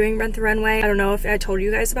 I've been doing Rent the Runway. I don't know if I told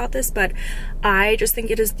you guys about this, but I just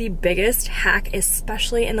think it is the biggest hack,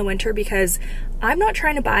 especially in the winter, because I'm not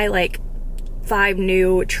trying to buy like 5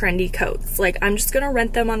 new trendy coats. Like, I'm just gonna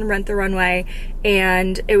rent them on Rent the Runway.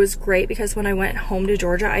 And it was great because when I went home to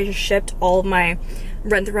Georgia, I just shipped all of my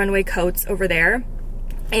Rent the Runway coats over there,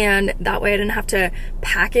 and that way I didn't have to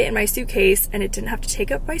pack it in my suitcase and it didn't have to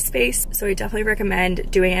take up my space. So I definitely recommend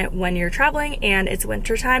doing it when you're traveling and it's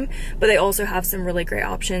winter time, but they also have some really great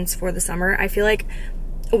options for the summer. I feel like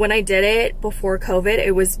when I did it before COVID,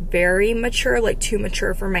 it was very mature, like too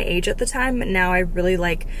mature for my age at the time. But now I really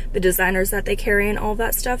like the designers that they carry and all of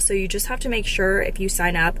that stuff. So you just have to make sure if you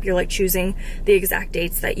sign up, you're like choosing the exact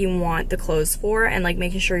dates that you want the clothes for, and like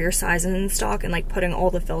making sure your size is in stock and like putting all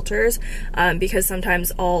the filters, because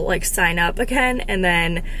sometimes I'll like sign up again and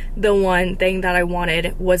then the one thing that I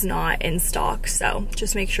wanted was not in stock. So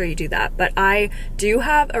just make sure you do that. But I do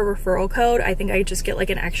have a referral code. I think I just get like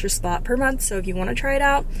an extra spot per month. So if you want to try it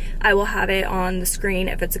out, I will have it on the screen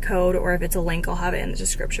if it's a code, or if it's a link, I'll have it in the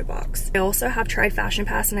description box. I also have tried Fashion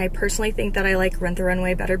Pass, and I personally think that I like Rent the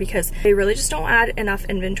Runway better because they really just don't add enough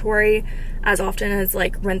inventory as often as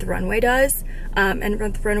like Rent the Runway does. And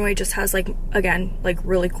Rent the Runway just has like, again, like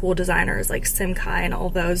really cool designers like Sim Kai and all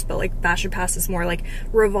those, but like Fashion Pass is more like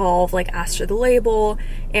Revolve, like Astor the Label,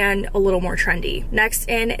 and a little more trendy. Next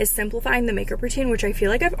in is simplifying the makeup routine, which I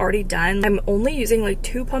feel like I've already done. I'm only using like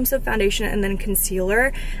 2 pumps of foundation and then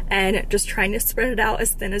concealer, and just trying to spread it out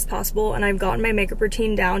as thin as possible. And I've gotten my makeup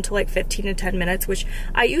routine down to like 15 to 10 minutes, which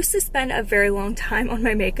I used to spend a very long time on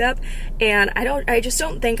my makeup, and I just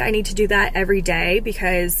don't think I need to do that every day,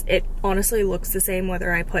 because it honestly looks the same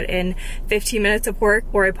whether I put in 15 minutes of work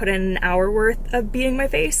or I put in an hour worth of beating my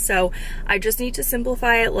face. So I just need to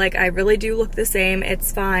simplify it. Like, I really do look the same.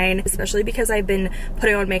 It's fine, especially because I've been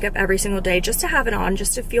putting on makeup every single day just to have it on,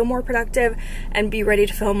 just to feel more productive and be ready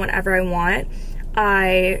to film whenever I want.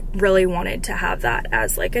 I really wanted to have that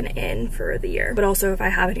as like an in for the year. But also, if I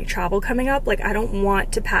have any travel coming up, like I don't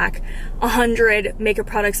want to pack 100 makeup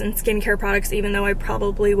products and skincare products, even though I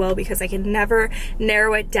probably will, because I can never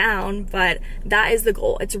narrow it down. But that is the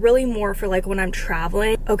goal. It's really more for like when I'm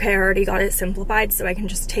traveling. Okay, I already got it simplified, so I can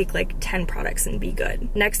just take like 10 products and be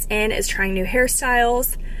good. Next in is trying new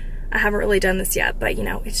hairstyles. I haven't really done this yet, but you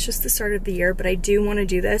know, it's just the start of the year, but I do want to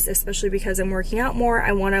do this, especially because I'm working out more.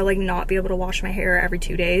 I want to like not be able to wash my hair every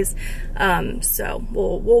 2 days. So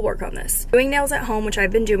we'll work on this. Doing nails at home, which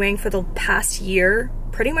I've been doing for the past year,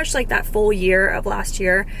 pretty much like that full year of last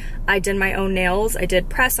year. I did my own nails. I did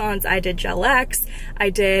press-ons, I did Gel X, I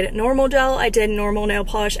did normal gel, I did normal nail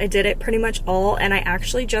polish. I did it pretty much all, and I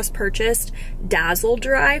actually just purchased Dazzle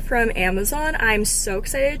Dry from Amazon. I'm so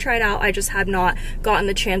excited to try it out. I just have not gotten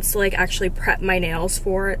the chance to like actually prep my nails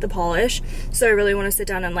for the polish. So I really want to sit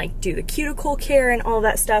down and like do the cuticle care and all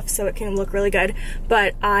that stuff so it can look really good.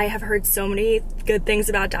 But I have heard so many good things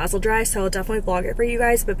about Dazzle Dry, so I'll definitely vlog it for you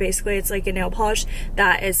guys. But basically it's like a nail polish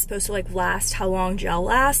that is supposed to like last how long gel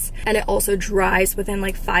lasts, and it also dries within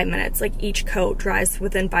like 5 minutes. Like each coat dries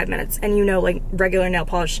within 5 minutes, and you know, like regular nail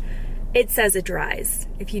polish, it says it dries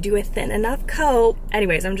if you do a thin enough coat.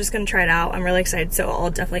 Anyways, I'm just gonna try it out. I'm really excited, so I'll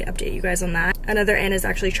definitely update you guys on that. Another in is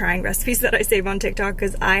actually trying recipes that I save on TikTok,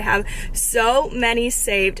 because I have so many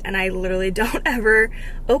saved and I literally don't ever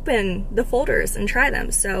open the folders and try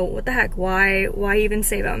them. So what the heck, why even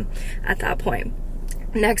save them at that point?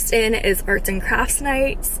 Next in is arts and crafts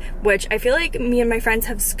nights, which I feel like me and my friends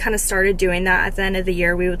have kind of started doing that at the end of the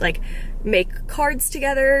year. We would like make cards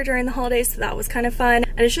together during the holidays, so that was kind of fun.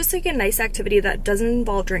 And it's just like a nice activity that doesn't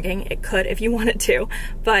involve drinking. It could if you wanted to,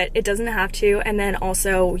 but it doesn't have to. And then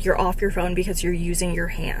also you're off your phone because you're using your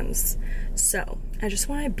hands. So I just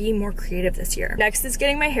want to be more creative this year. Next is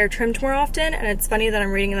getting my hair trimmed more often, and it's funny that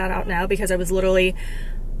I'm reading that out now because I was literally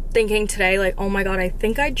thinking today, like, oh my god, I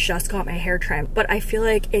think I just got my hair trimmed, but I feel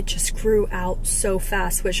like it just grew out so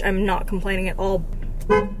fast, which I'm not complaining at all.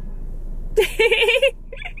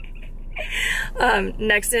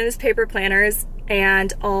 Next in is paper planners,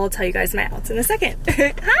 and I'll tell you guys my outs in a second.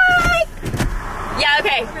 Hi! Yeah,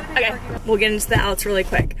 Okay, we'll get into the outs really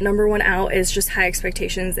quick. Number one out is just high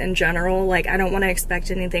expectations in general. Like, I don't want to expect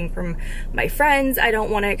anything from my friends. I don't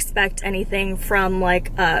want to expect anything from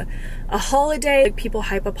like a holiday. Like, people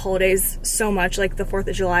hype up holidays so much, like the 4th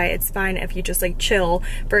of July. It's fine if you just like chill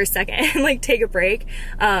for a second and like take a break.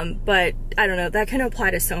 But I don't know, that can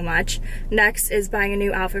apply to so much. Next is buying a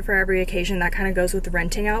new outfit for every occasion. That kind of goes with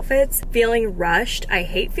renting outfits. Feeling rushed. I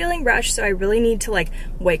hate feeling rushed, so I really need to like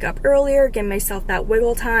wake up earlier, give myself that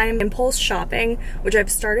wiggle time. Impulse shopping, which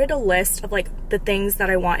I've started a list of like the things that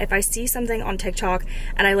I want. If I see something on TikTok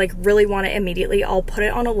and I like really want it immediately, I'll put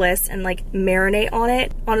it on a list and like marinate on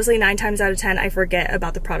it. Honestly, 9 times out of 10 I forget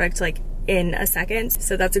about the product like in a second,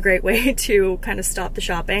 so that's a great way to kind of stop the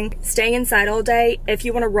shopping. Staying inside all day. If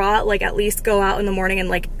you want to rot, like at least go out in the morning and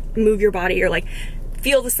like move your body or like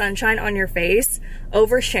feel the sunshine on your face.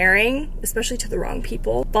 Oversharing, especially to the wrong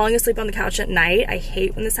people. Falling asleep on the couch at night. I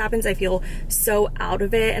hate when this happens. I feel so out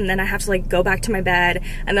of it, and then I have to like go back to my bed,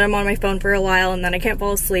 and then I'm on my phone for a while, and then I can't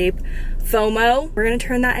fall asleep. FOMO, we're gonna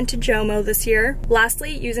turn that into JOMO this year.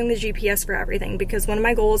 Lastly, using the GPS for everything, because one of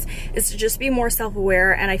my goals is to just be more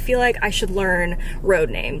self-aware, and I feel like I should learn road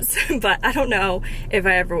names, but I don't know if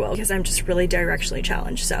I ever will, because I'm just really directionally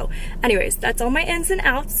challenged. So anyways, that's all my ins and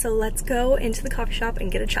outs, so let's go into the coffee shop and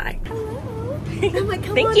get a chai. Oh my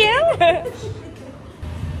God. Thank you.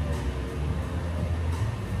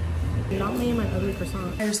 Not me and my ugly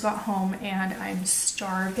croissant. I just got home and I'm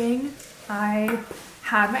starving. I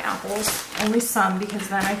had my apples, only some, because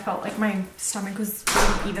then I felt like my stomach was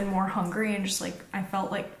getting even more hungry and just like I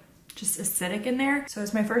felt like just acidic in there. So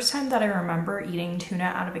it's my first time that I remember eating tuna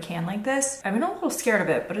out of a can like this. I've been a little scared of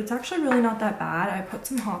it, but it's actually really not that bad. I put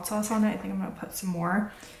some hot sauce on it. I think I'm gonna put some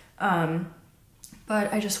more.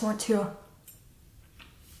 But I just want to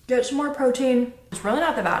get some more protein. It's really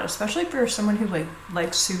not that bad, especially for someone who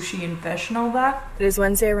likes sushi and fish and all that. It is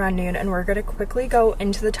Wednesday around noon, and we're gonna quickly go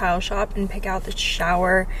into the tile shop and pick out the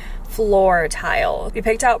shower floor tile. We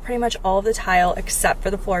picked out pretty much all of the tile except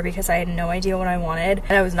for the floor because I had no idea what I wanted,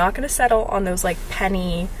 and I was not gonna settle on those like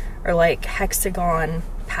penny or like hexagon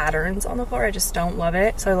patterns on the floor. I just don't love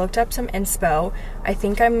it. So I looked up some inspo. I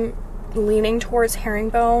think I'm leaning towards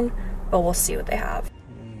herringbone, but we'll see what they have.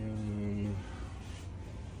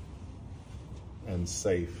 And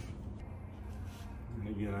safe. And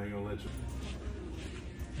again, I ain't gonna let you.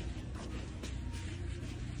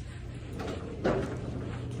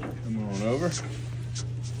 Come on over.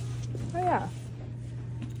 Oh yeah.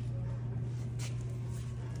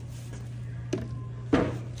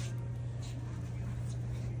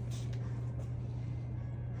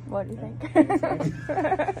 What do you think?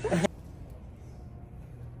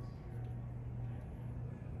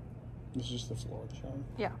 It's just the floor shower.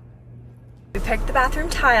 Yeah. We picked the bathroom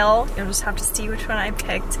tile. You'll just have to see which one I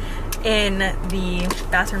picked in the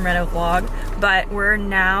bathroom reno vlog. But we're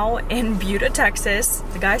now in Buda, Texas.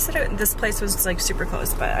 The guy said this place was like super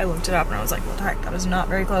close, but I looked it up and I was like, what the heck, that is not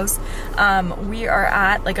very close. We are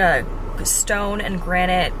at like a stone and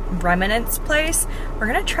granite remnants place. We're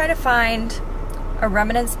gonna try to find a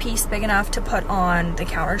remnants piece big enough to put on the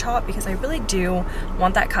countertop because I really do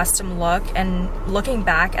want that custom look. And looking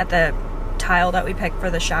back at the tile that we picked for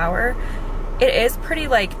the shower, it is pretty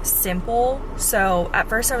like simple. So at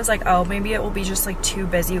first I was like, oh, maybe it will be just like too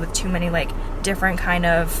busy with too many like different kind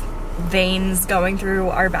of veins going through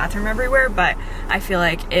our bathroom everywhere, but I feel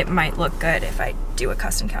like it might look good if I do a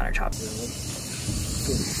custom countertop.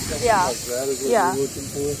 Yeah, Like that is what yeah, you're looking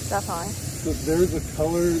for. definitely. So there's a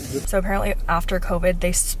color. So apparently after COVID,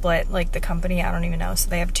 they split like the company, I don't even know. So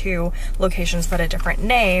they have 2 locations but a different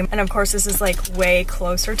name. And of course this is like way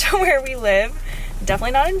closer to where we live.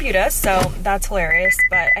 Definitely not in Buda, so that's hilarious.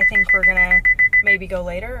 But I think we're gonna maybe go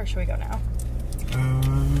later, or should we go now?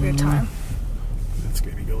 Do we have time? Let's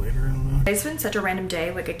maybe go later, I don't know. Today's been such a random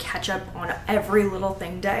day, like a catch up on every little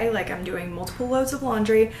thing day. Like I'm doing multiple loads of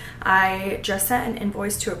laundry. I just sent an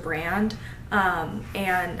invoice to a brand.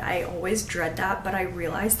 And I always dread that, but I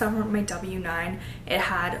realized that on my W-9 it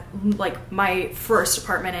had like my first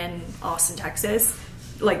apartment in Austin, Texas,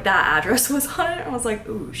 like that address was on it. I was like,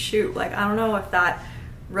 ooh, shoot, like I don't know if that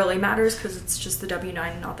really matters because it's just the W-9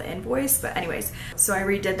 and not the invoice, but anyways, so I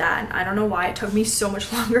redid that, and I don't know why it took me so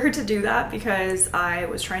much longer to do that because I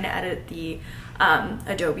was trying to edit the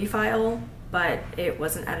Adobe file, but it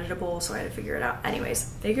wasn't editable, so I had to figure it out. Anyways,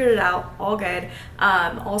 figured it out, all good.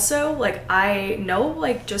 Also, like I know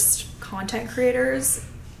like just content creators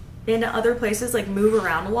in other places like move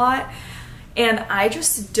around a lot, and I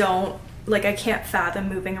just don't, like I can't fathom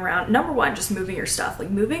moving around. Number one, just moving your stuff.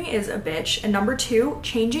 Like moving is a bitch. And number two,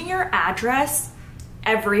 changing your address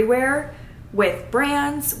everywhere with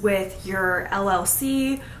brands, with your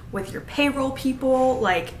LLC, with your payroll people.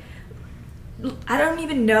 Like, I don't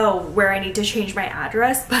even know where I need to change my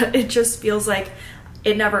address, but it just feels like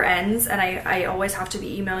it never ends, and I always have to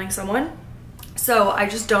be emailing someone. So I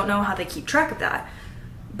just don't know how they keep track of that.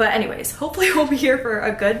 But anyways, hopefully we'll be here for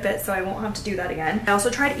a good bit so I won't have to do that again. I also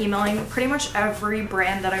tried emailing pretty much every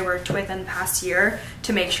brand that I worked with in the past year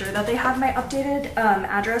to make sure that they have my updated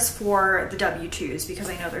address for the W-2s, because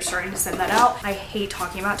I know they're starting to send that out. I hate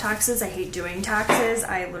talking about taxes. I hate doing taxes.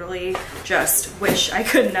 I literally just wish I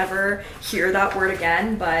could never hear that word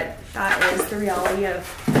again, but that is the reality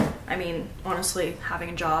of, I mean, honestly, having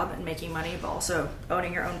a job and making money, but also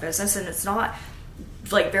owning your own business. And it's not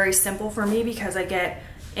like very simple for me because I get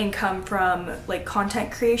income from like content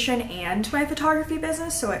creation and my photography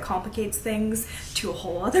business, so it complicates things to a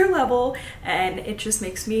whole other level, and it just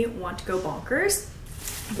makes me want to go bonkers.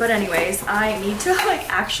 But anyways, I need to like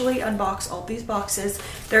actually unbox all these boxes.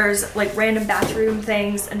 There's like random bathroom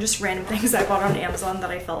things and just random things I bought on Amazon that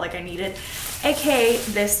I felt like I needed, aka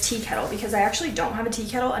this tea kettle, because I actually don't have a tea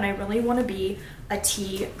kettle and I really want to be a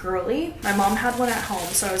tea girly. My mom had one at home,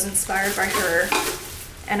 so I was inspired by her.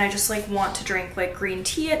 And I just like want to drink like green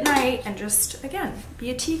tea at night and just, again,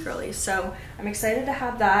 be a tea girly. So I'm excited to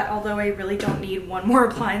have that, although I really don't need one more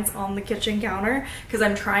appliance on the kitchen counter because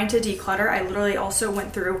I'm trying to declutter. I literally also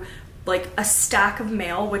went through like a stack of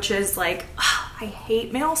mail, which is like, I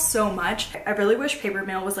hate mail so much. I really wish paper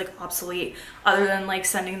mail was like obsolete other than like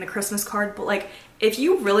sending the Christmas card. But like, if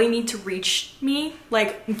you really need to reach me,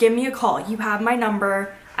 like give me a call. You have my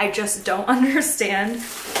number. I just don't understand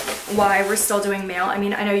why we're still doing mail. I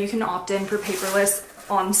mean, I know you can opt in for paperless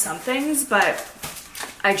on some things, but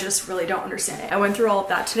I just really don't understand it. I went through all of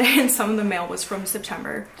that today and some of the mail was from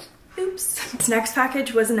September. Oops. This next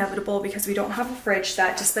package was inevitable because we don't have a fridge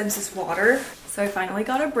that dispenses water. So I finally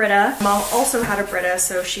got a Brita. Mom also had a Brita,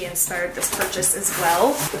 so she inspired this purchase as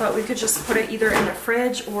well. But we could just put it either in the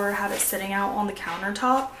fridge or have it sitting out on the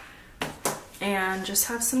countertop and just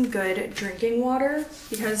have some good drinking water,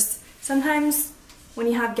 because sometimes when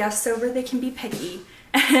you have guests over, they can be picky.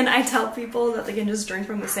 And I tell people that they can just drink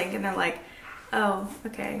from the sink and they're like, oh,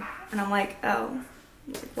 okay. And I'm like, oh,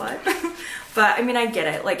 what? But I mean, I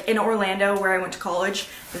get it. Like in Orlando where I went to college,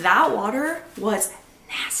 that water was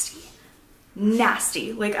nasty.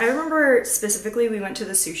 Nasty. Like I remember specifically we went to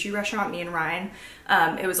the sushi restaurant, me and Ryan.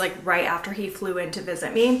 It was like right after he flew in to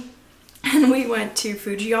visit me. And we went to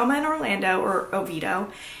Fujiyama in Orlando, or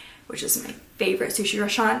Oviedo, which is my favorite sushi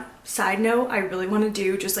restaurant. Side note, I really want to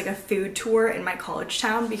do just like a food tour in my college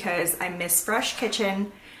town because I miss Fresh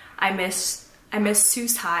Kitchen. I miss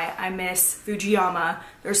Susai. I miss Fujiyama.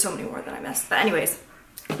 There's so many more that I miss. But anyways,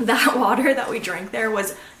 that water that we drank there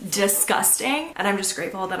was disgusting, and I'm just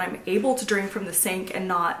grateful that I'm able to drink from the sink and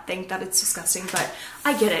not think that it's disgusting. But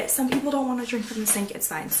I get it, some people don't want to drink from the sink, it's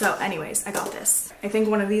fine. So anyways, I got this. I think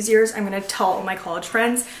one of these years I'm gonna tell all my college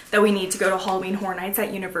friends that we need to go to Halloween Horror Nights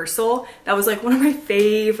at Universal. That was like one of my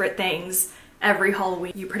favorite things every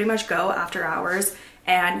Halloween. You pretty much go after hours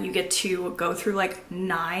and you get to go through like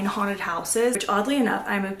 9 haunted houses, which oddly enough,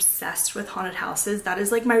 I'm obsessed with haunted houses. That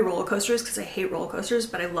is like my roller coasters, because I hate roller coasters,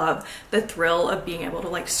 but I love the thrill of being able to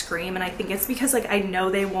like scream. And I think it's because like I know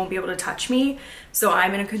they won't be able to touch me, so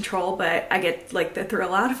I'm in control, but I get like the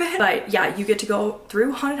thrill out of it. But yeah, you get to go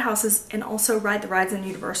through haunted houses and also ride the rides in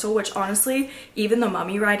Universal, which honestly, even the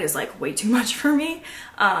Mummy ride is like way too much for me.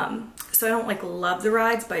 So I don't like love the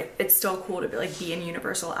rides, but it's still cool to be in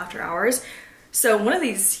Universal after hours. So one of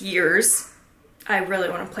these years, I really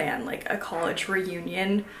want to plan like a college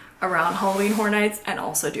reunion around Halloween Horror Nights and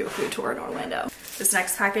also do a food tour in Orlando. This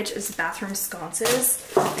next package is bathroom sconces.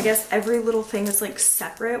 I guess every little thing is like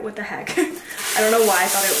separate. What the heck? I don't know why I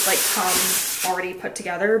thought it would like come already put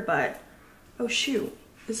together, but oh shoot,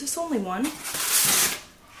 is this only one? I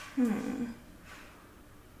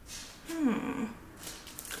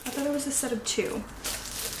thought it was a set of 2.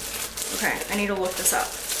 Okay, I need to look this up.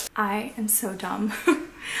 I am so dumb.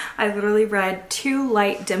 I literally read 2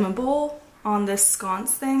 light dimmable on this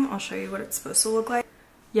sconce thing. I'll show you what it's supposed to look like.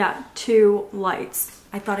 Yeah, 2 lights.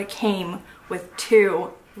 I thought it came with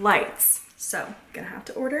 2 lights. So, gonna have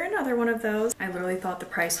to order another one of those. I literally thought the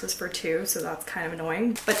price was for 2, so that's kind of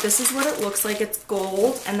annoying. But this is what it looks like. It's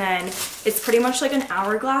gold, and then it's pretty much like an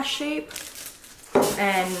hourglass shape.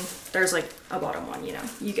 And there's like a bottom one, you know,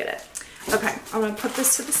 you get it. Okay, I'm gonna put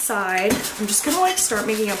this to the side. I'm just gonna like start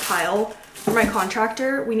making a pile for my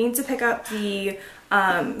contractor. We need to pick up the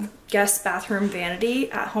guest bathroom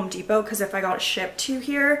vanity at Home Depot, because if I got it shipped to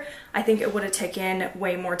here, I think it would have taken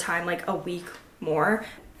way more time, like a week more.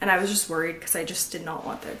 and I was just worried because I just did not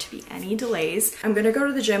want there to be any delays. I'm gonna go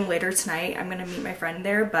to the gym later tonight. I'm gonna meet my friend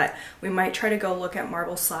there, but we might try to go look at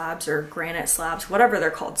marble slabs or granite slabs, whatever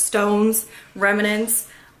they're called, stones, remnants,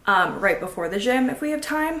 right before the gym if we have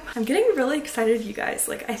time. I'm getting really excited, you guys.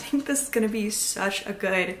 Like, I think this is gonna be such a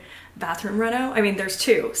good bathroom reno. I mean, there's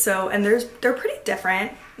two, so, and they're pretty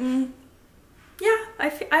different. Yeah,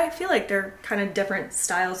 I feel like they're kind of different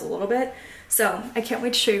styles a little bit. So I can't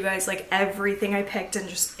wait to show you guys like everything I picked and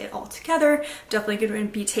just it all together. Definitely going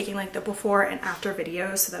to be taking like the before and after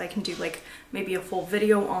videos so that I can do like maybe a full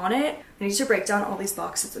video on it. I need to break down all these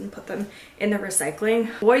boxes and put them in the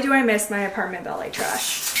recycling. Boy, do I miss my apartment ballet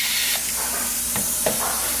trash.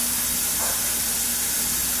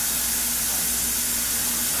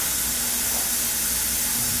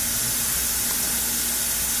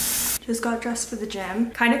 Just got dressed for the gym.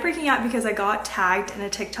 Kind of freaking out because I got tagged in a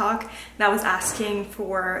TikTok that was asking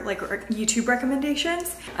for like YouTube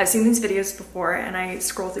recommendations. I've seen these videos before and I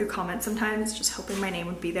scroll through comments sometimes just hoping my name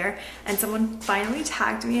would be there, and someone finally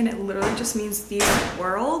tagged me and it literally just means the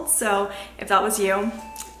world. So if that was you,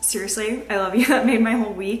 seriously, I love you. That made my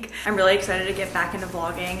whole week. I'm really excited to get back into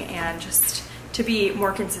vlogging and just to be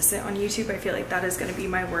more consistent on YouTube. I feel like that is going to be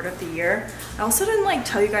my word of the year. I also didn't like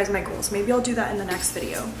tell you guys my goals. Maybe I'll do that in the next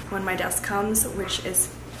video when my desk comes, which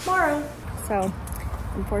is tomorrow. So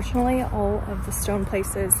unfortunately all of the stone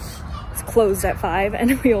places closed at 5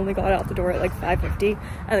 and we only got out the door at like 5:50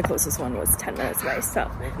 and the closest one was 10 minutes away. So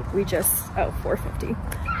we just, 4:50.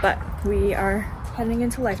 But we are heading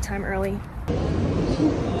into Lifetime early.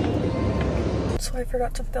 So I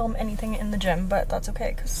forgot to film anything in the gym, but that's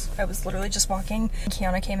okay because I was literally just walking.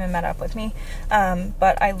 Kiana came and met up with me,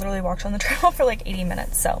 but I literally walked on the trail for like 80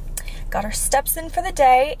 minutes. So got our steps in for the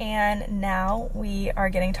day, and now we are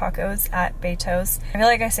getting tacos at Beto's. I feel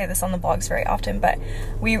like I say this on the vlogs very often, but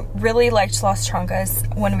we really liked Las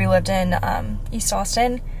Trancas when we lived in East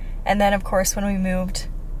Austin. And then of course when we moved,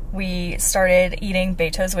 we started eating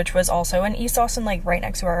Beto's, which was also in East Austin, like right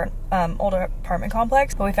next to our old apartment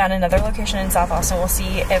complex. But we found another location in South Austin. We'll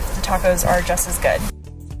see if the tacos are just as good.